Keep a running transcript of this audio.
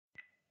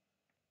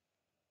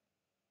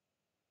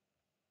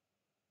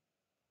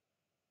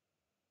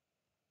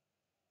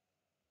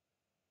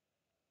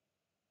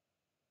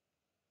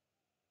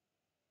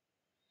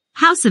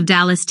House of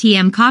Dallas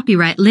TM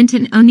Copyright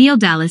Linton O'Neill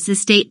Dallas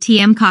Estate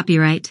TM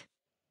Copyright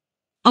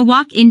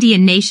Ahuuakh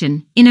Indian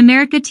Nation, in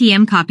America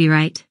TM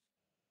Copyright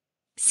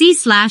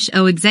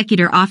C/O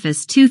Executor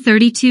Office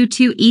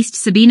 232 East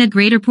Sabina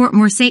Greater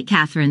Portmore St.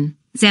 Catherine,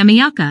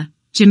 Zambiaka,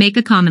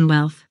 Jamaica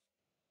Commonwealth.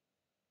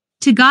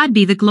 To God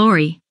be the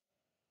glory.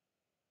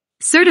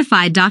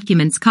 Certified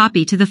documents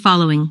copy to the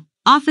following: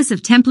 Office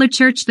of Templar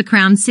Church, the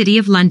Crown City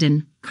of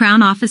London,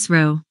 Crown Office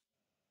Row.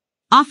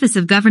 Office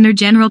of Governor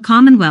General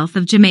Commonwealth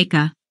of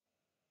Jamaica.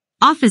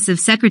 Office of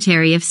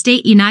Secretary of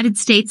State United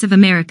States of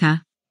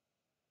America.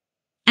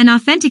 An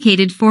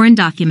authenticated foreign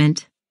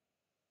document.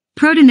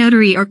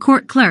 Protonotary or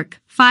court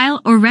clerk,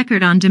 file or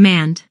record on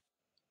demand.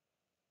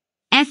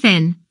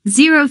 FN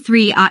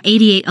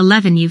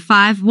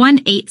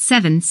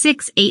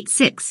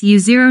 03A8811U5187686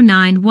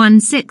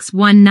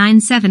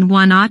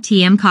 U09161971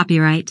 ATM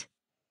Copyright.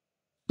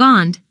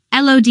 Bond,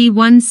 LOD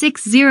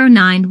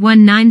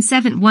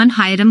 16091971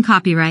 Hyadam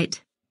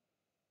Copyright.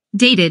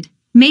 Dated,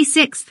 May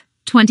 6,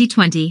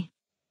 2020.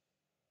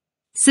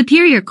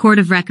 Superior Court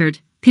of Record,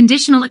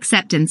 Conditional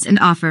Acceptance and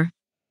Offer.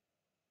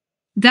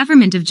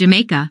 Government of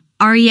Jamaica,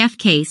 REF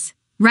Case,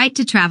 Right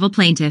to Travel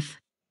Plaintiff.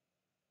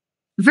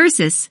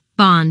 Versus,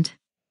 Bond.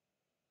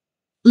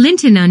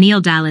 Linton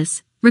O'Neill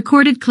Dallas,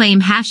 Recorded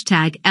Claim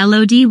Hashtag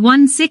LOD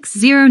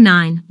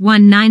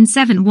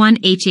 16091971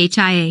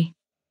 HHIA.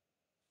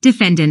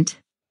 Defendant.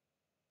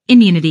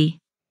 Immunity.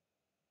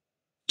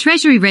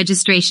 Treasury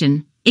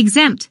Registration,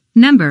 Exempt,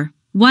 Number,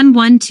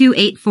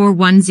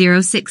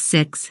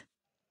 112841066.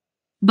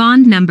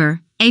 Bond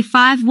Number,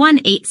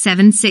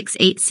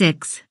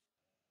 A51876686.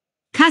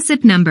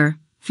 CUSIP Number,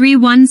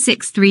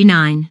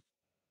 31639.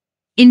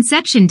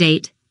 Inception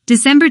Date,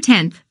 December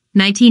 10,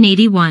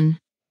 1981.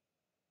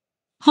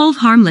 Hold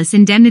harmless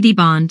indemnity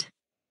bond.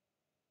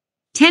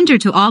 Tender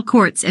to all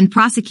courts and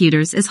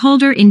prosecutors as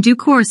holder in due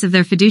course of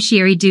their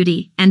fiduciary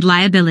duty and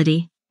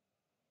liability.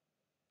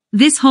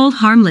 This hold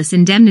harmless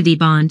indemnity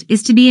bond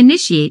is to be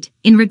initiate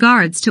in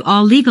regards to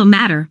all legal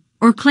matter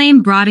or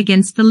claim brought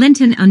against the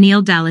Linton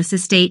O'Neill Dallas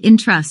estate in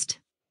trust.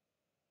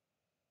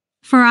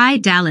 For I,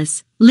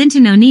 Dallas,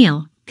 Linton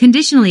O'Neill,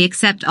 conditionally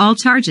accept all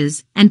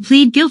charges and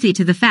plead guilty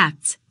to the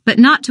facts, but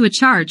not to a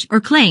charge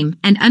or claim,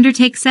 and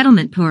undertake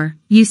settlement per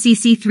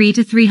UCC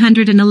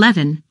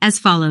 3-311 as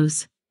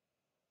follows.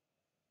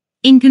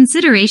 In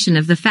consideration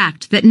of the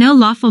fact that no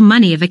lawful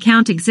money of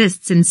account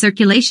exists in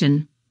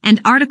circulation, and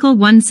Article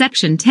 1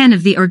 Section 10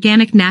 of the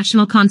Organic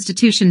National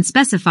Constitution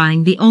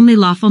specifying the only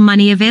lawful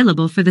money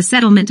available for the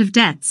settlement of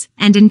debts,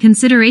 and in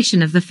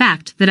consideration of the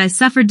fact that I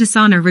suffered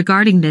dishonor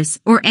regarding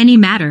this or any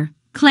matter,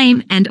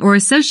 claim and or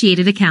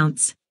associated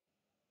accounts,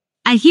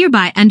 I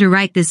hereby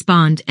underwrite this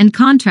bond and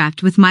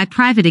contract with my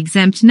private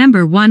exempt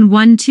number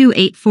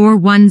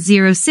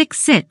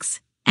 112841066,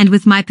 and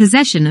with my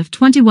possession of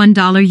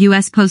 $21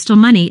 U.S. postal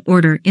money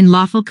order in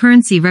lawful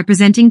currency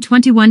representing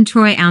 21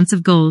 troy ounce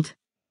of gold.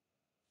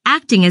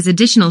 Acting as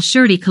additional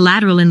surety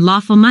collateral in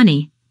lawful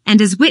money,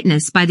 and as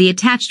witness by the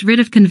attached writ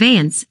of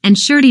conveyance and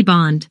surety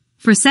bond,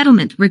 for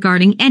settlement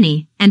regarding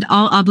any and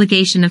all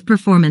obligation of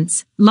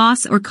performance,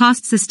 loss or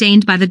cost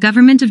sustained by the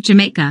Government of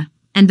Jamaica,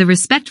 and the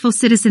respectful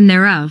citizen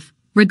thereof,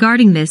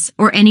 regarding this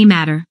or any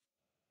matter.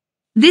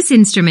 This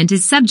instrument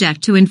is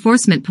subject to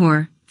enforcement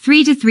per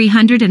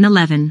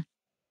 3-311.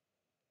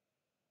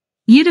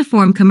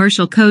 Uniform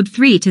Commercial Code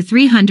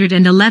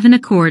 3-311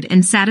 Accord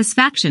and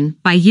satisfaction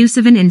by use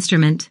of an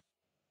instrument.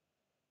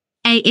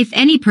 A. If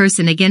any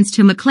person against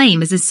whom a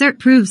claim is assert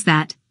proves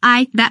that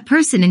I, that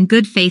person in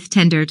good faith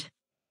tendered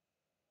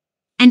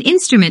an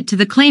instrument to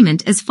the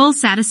claimant as full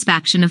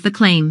satisfaction of the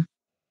claim.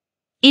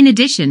 In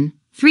addition,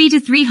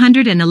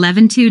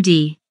 3-311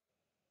 2d.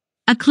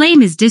 A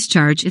claim is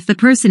discharged if the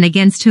person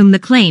against whom the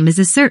claim is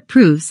assert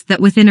proves that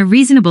within a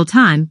reasonable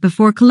time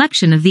before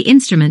collection of the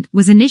instrument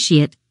was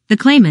initiate, the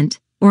claimant,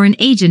 or an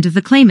agent of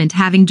the claimant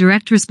having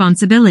direct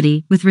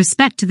responsibility with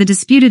respect to the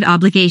disputed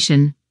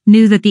obligation,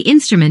 knew that the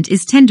instrument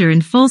is tender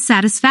in full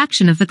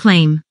satisfaction of the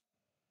claim.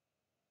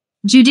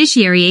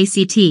 Judiciary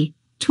ACT,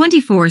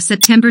 24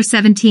 September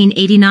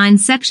 1789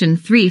 Section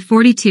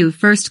 342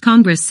 1st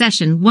Congress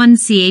Session 1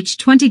 ch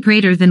 20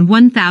 greater than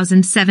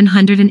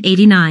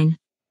 1789.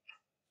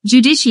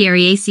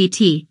 Judiciary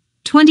ACT,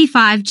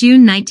 25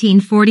 June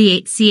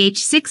 1948 ch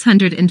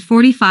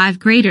 645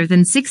 greater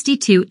than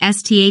 62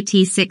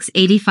 Stat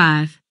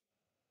 685.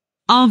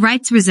 All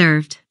rights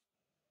reserved.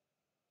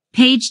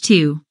 Page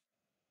 2.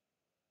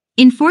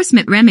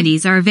 Enforcement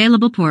remedies are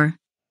available per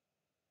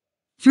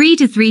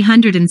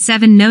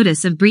 3-307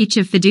 Notice of Breach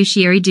of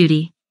Fiduciary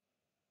Duty.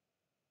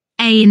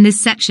 A. In this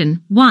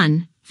section,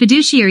 1.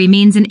 Fiduciary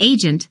means an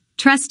agent,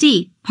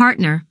 trustee,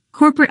 partner,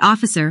 corporate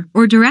officer,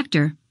 or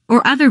director,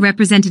 or other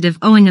representative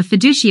owing a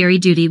fiduciary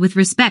duty with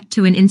respect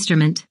to an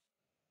instrument.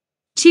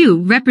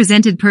 2.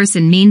 Represented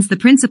person means the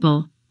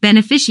principal,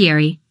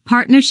 beneficiary,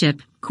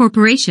 partnership,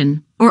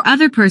 corporation, or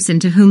other person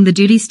to whom the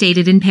duty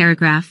stated in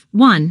paragraph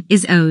 1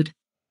 is owed.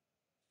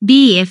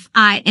 B. If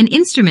an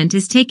instrument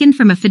is taken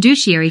from a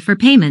fiduciary for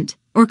payment,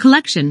 or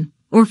collection,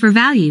 or for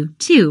value,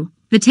 2,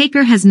 the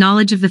taker has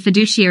knowledge of the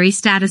fiduciary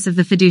status of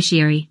the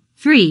fiduciary.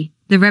 3.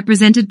 The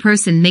represented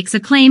person makes a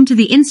claim to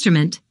the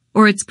instrument,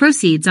 or its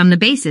proceeds on the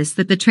basis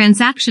that the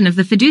transaction of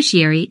the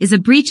fiduciary is a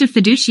breach of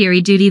fiduciary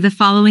duty. The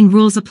following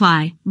rules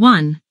apply.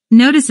 1.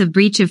 Notice of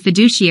breach of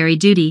fiduciary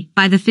duty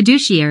by the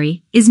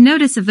fiduciary is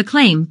notice of the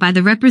claim by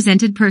the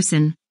represented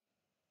person.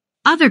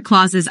 Other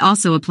clauses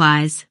also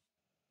applies.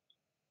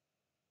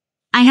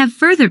 I have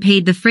further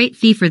paid the freight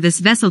fee for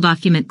this vessel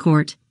document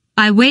court,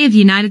 by way of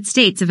United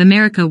States of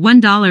America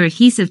 $1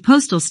 adhesive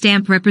postal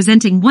stamp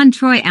representing 1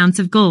 troy ounce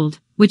of gold,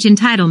 which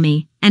entitle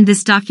me, and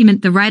this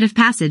document the right of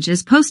passage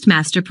as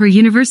postmaster per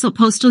Universal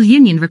Postal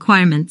Union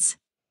requirements.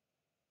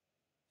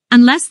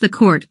 Unless the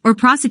court or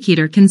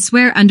prosecutor can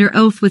swear under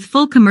oath with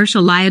full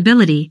commercial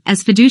liability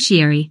as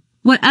fiduciary,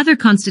 what other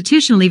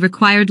constitutionally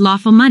required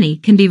lawful money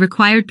can be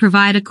required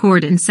provide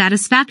accord and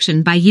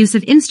satisfaction by use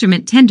of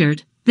instrument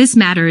tendered, this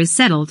matter is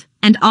settled,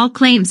 and all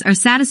claims are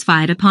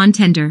satisfied upon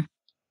tender.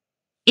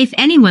 If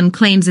anyone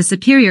claims a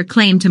superior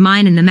claim to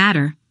mine in the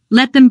matter,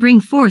 let them bring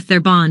forth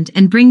their bond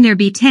and bring there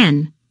be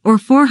 10, or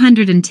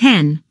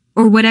 410,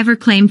 or whatever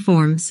claim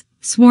forms,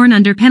 sworn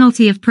under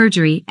penalty of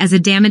perjury as a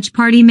damaged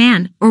party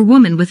man or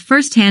woman with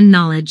first-hand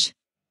knowledge.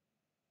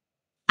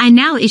 I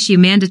now issue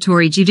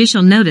mandatory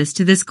judicial notice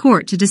to this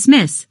court to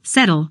dismiss,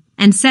 settle,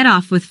 and set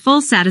off with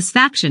full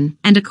satisfaction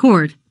and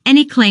accord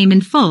any claim in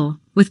full,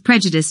 with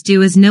prejudice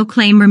due as no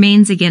claim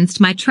remains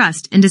against my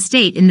trust and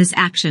estate in this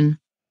action.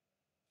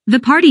 The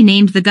party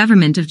named the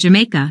government of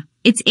Jamaica,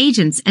 its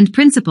agents and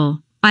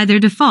principal, by their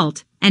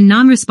default and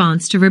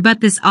non-response to rebut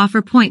this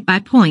offer point by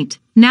point,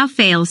 now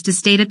fails to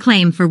state a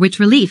claim for which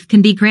relief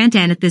can be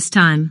granted at this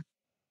time.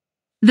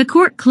 The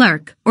court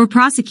clerk, or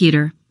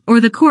prosecutor, or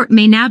the court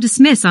may now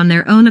dismiss on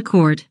their own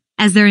accord,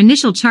 as their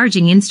initial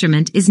charging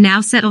instrument is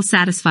now settled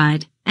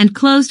satisfied, and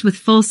closed with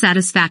full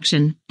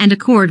satisfaction, and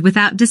accord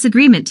without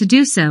disagreement to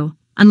do so,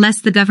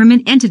 unless the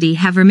government entity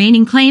have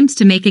remaining claims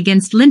to make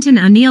against Linton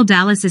O'Neill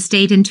Dallas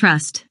Estate in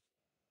Trust.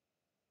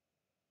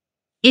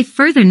 If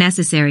further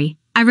necessary,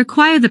 I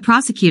require the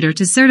prosecutor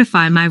to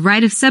certify my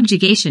right of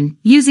subjugation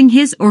using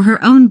his or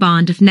her own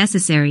bond if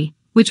necessary,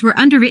 which were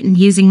underwritten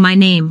using my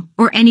name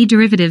or any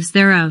derivatives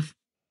thereof.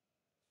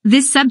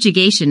 This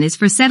subjugation is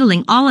for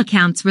settling all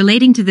accounts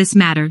relating to this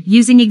matter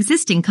using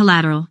existing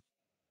collateral.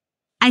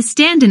 I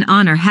stand in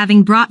honor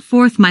having brought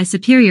forth my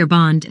superior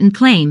bond and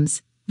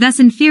claims, thus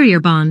inferior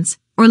bonds,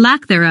 or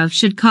lack thereof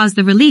should cause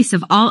the release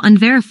of all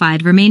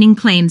unverified remaining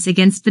claims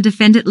against the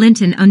defendant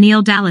Linton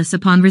O'Neill Dallas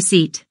upon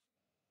receipt.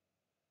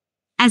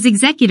 As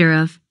executor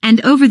of, and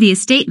over the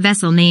estate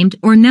vessel named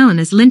or known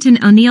as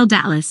Linton O'Neill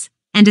Dallas,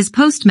 and as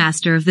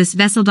postmaster of this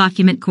vessel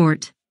document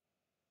court.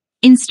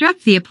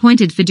 Instruct the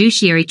appointed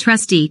fiduciary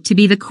trustee to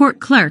be the court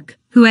clerk,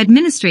 who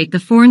administrate the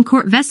foreign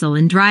court vessel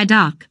in dry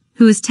dock,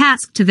 who is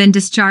tasked to then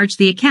discharge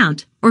the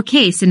account, or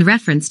case in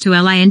reference to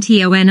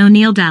Linton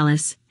O'Neill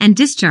Dallas, and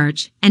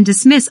discharge, and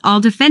dismiss all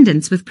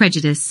defendants with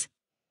prejudice.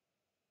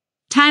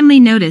 Timely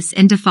notice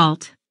and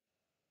default.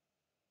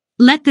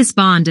 Let this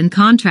bond and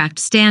contract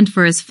stand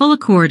for as full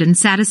accord and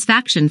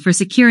satisfaction for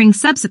securing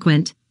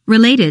subsequent,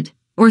 related,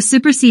 or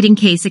superseding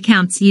case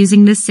accounts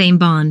using this same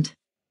bond.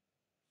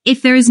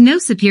 If there is no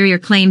superior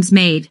claims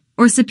made,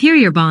 or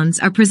superior bonds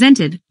are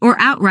presented, or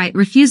outright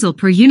refusal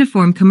per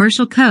Uniform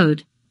Commercial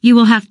Code, you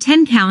will have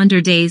 10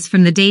 calendar days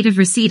from the date of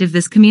receipt of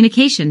this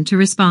communication to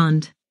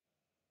respond.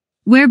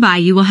 Whereby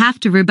you will have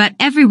to rebut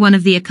every one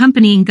of the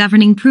accompanying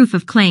governing proof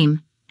of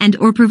claim, and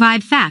or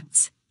provide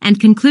facts, and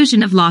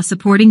conclusion of law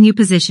supporting your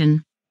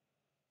position.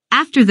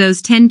 After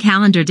those 10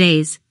 calendar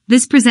days,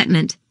 this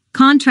presentment,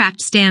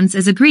 contract stands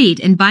as agreed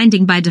and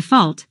binding by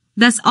default,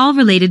 thus all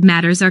related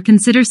matters are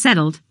considered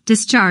settled,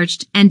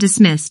 discharged, and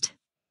dismissed.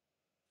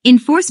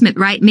 Enforcement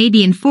right may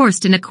be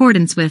enforced in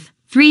accordance with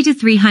 3 to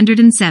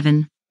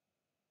 307.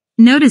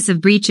 Notice of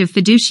breach of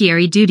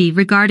fiduciary duty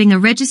regarding a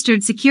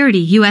registered security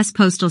U.S.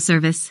 Postal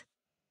Service.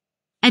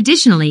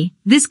 Additionally,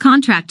 this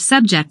contract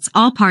subjects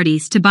all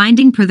parties to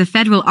binding per the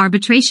Federal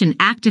Arbitration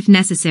Act if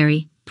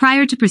necessary,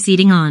 prior to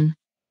proceeding on.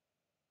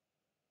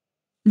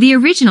 The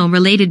original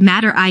related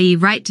matter i.e.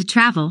 right to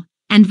travel,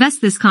 and thus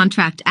this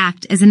contract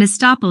act as an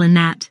estoppel in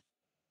that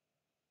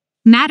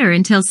matter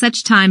until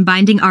such time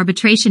binding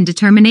arbitration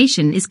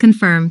determination is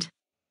confirmed.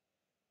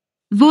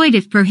 Void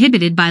if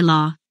prohibited by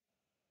law.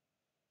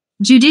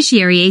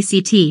 Judiciary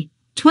ACT,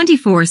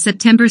 24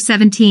 September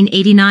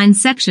 1789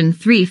 Section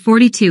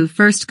 342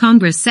 First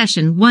Congress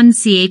Session 1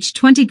 ch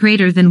 20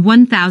 greater than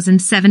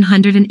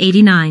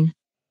 1789.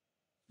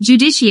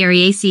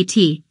 Judiciary ACT,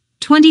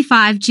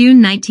 25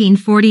 June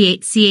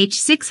 1948 ch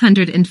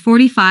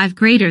 645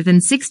 greater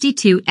than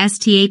 62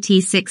 Stat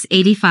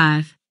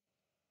 685.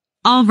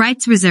 All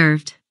rights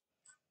reserved.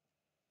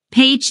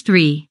 Page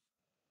 3.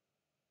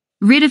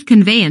 Writ of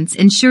conveyance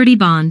and surety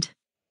bond.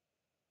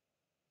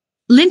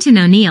 Linton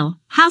O'Neill,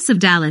 House of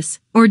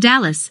Dallas, or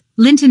Dallas,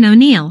 Linton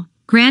O'Neill,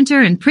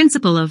 grantor and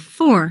principal of,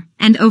 for,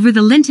 and over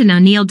the Linton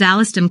O'Neill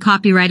Dallasdom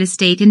Copyright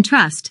Estate in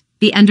Trust,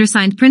 the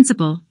undersigned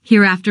principal,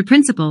 hereafter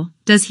principal,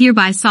 does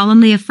hereby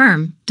solemnly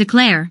affirm,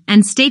 declare,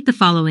 and state the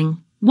following.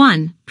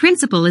 1.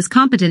 Principal is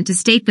competent to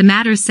state the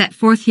matters set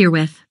forth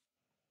herewith.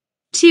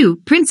 2.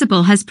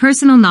 Principal has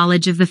personal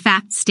knowledge of the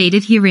facts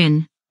stated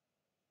herein.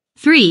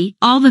 3.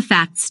 All the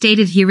facts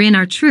stated herein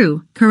are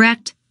true,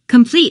 correct,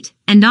 complete,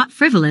 and not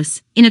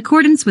frivolous, in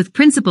accordance with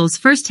principal's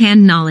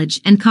first-hand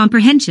knowledge and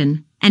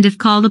comprehension, and if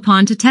called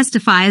upon to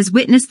testify as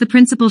witness the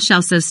principal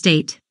shall so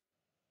state.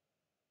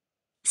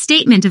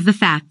 Statement of the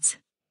facts.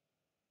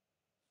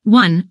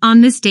 1.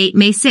 On this date,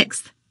 May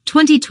 6,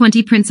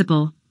 2020,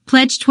 principal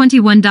pledged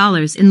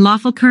 $21 in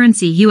lawful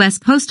currency U.S.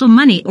 postal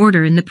money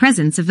order in the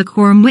presence of the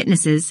quorum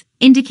witnesses,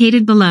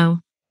 indicated below.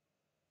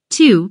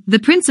 2. The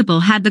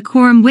principal had the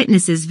quorum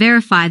witnesses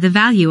verify the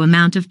value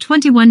amount of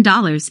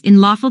 $21 in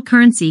lawful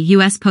currency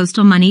U.S.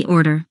 postal money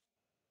order.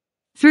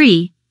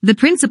 3. The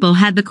principal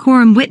had the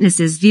quorum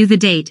witnesses view the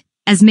date,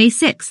 as May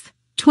 6,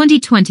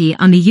 2020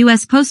 on the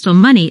U.S. postal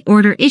money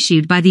order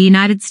issued by the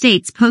United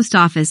States Post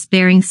Office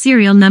bearing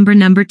serial number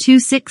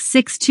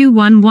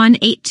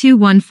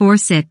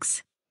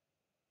 26621182146.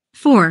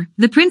 4.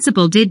 The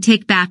principal did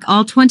take back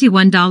all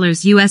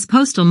 $21 U.S.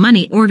 postal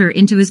money order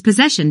into his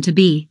possession to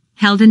be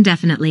held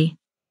indefinitely.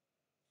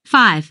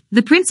 5.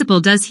 The principal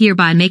does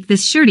hereby make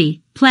this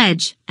surety,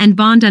 pledge, and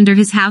bond under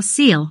his house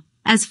seal,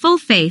 as full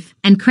faith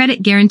and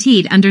credit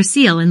guaranteed under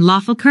seal in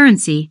lawful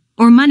currency,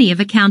 or money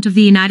of account of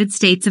the United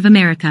States of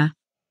America.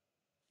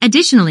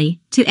 Additionally,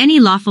 to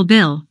any lawful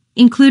bill,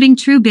 including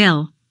true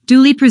bill,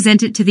 duly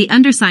presented to the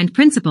undersigned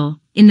principal,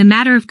 in the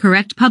matter of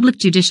correct public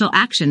judicial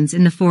actions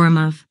in the forum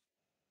of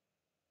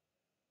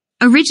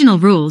original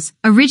rules,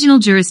 original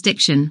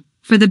jurisdiction,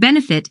 for the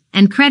benefit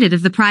and credit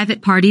of the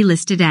private party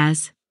listed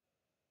as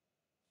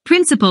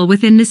principal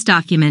within this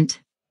document.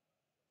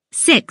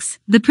 6.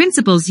 The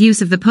principal's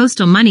use of the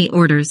postal money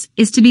orders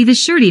is to be the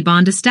surety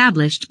bond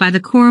established by the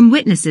quorum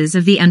witnesses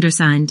of the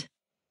undersigned.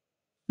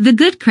 The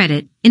good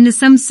credit, in the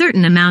sum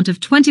certain amount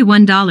of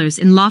 $21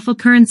 in lawful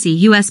currency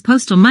U.S.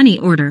 postal money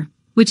order,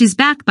 which is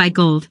backed by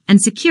gold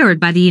and secured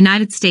by the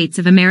United States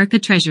of America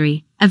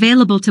Treasury,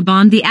 available to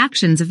bond the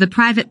actions of the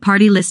private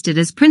party listed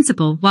as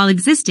principal while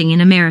existing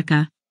in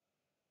America.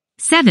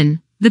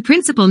 7. The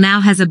principal now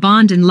has a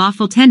bond in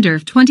lawful tender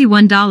of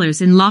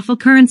 $21 in lawful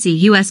currency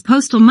U.S.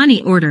 postal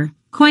money order,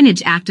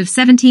 Coinage Act of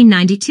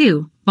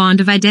 1792,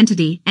 bond of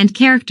identity and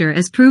character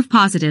as proof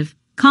positive,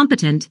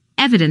 competent,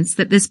 evidence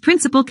that this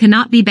principal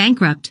cannot be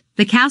bankrupt,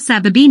 the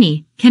causa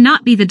babini,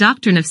 cannot be the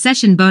doctrine of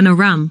session bono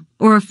rum,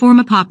 or a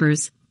forma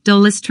paupers,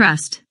 dolus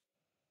trust.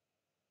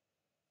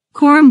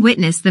 Quorum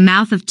witness. The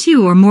mouth of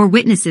two or more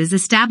witnesses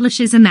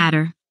establishes a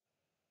matter.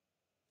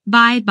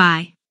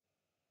 Bye.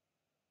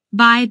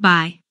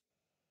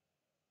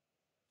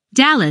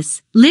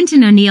 Dallas,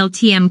 Linton O'Neill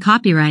TM.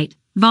 Copyright,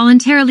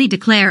 voluntarily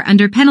declare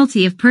under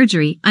penalty of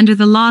perjury under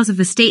the laws of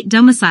the state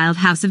domiciled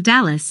House of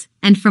Dallas,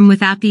 and from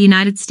without the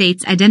United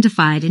States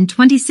identified in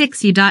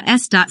 26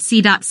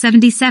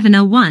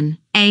 U.S.C.7701,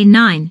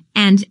 A9,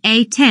 and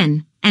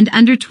A10, and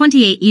under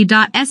 28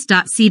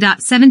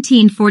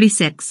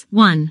 U.S.C.1746,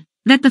 1.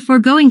 That the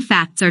foregoing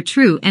facts are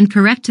true and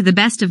correct to the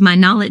best of my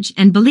knowledge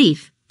and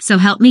belief, so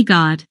help me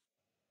God.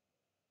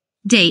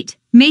 Date,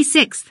 May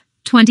 6,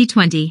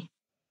 2020.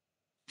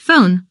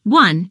 Phone,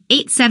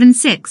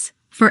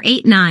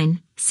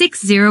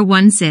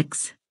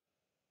 1-876-489-6016.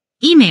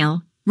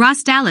 Email,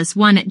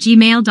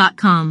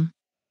 rossdallas1@gmail.com.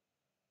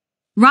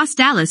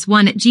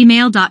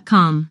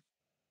 rossdallas1@gmail.com.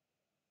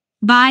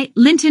 By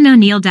Linton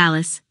O'Neill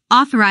Dallas,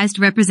 Authorized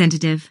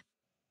Representative.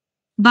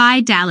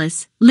 By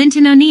Dallas,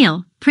 Linton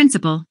O'Neill,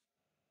 Principal.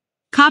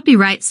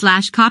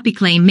 Copyright/copy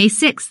claim May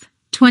 6,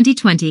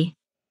 2020.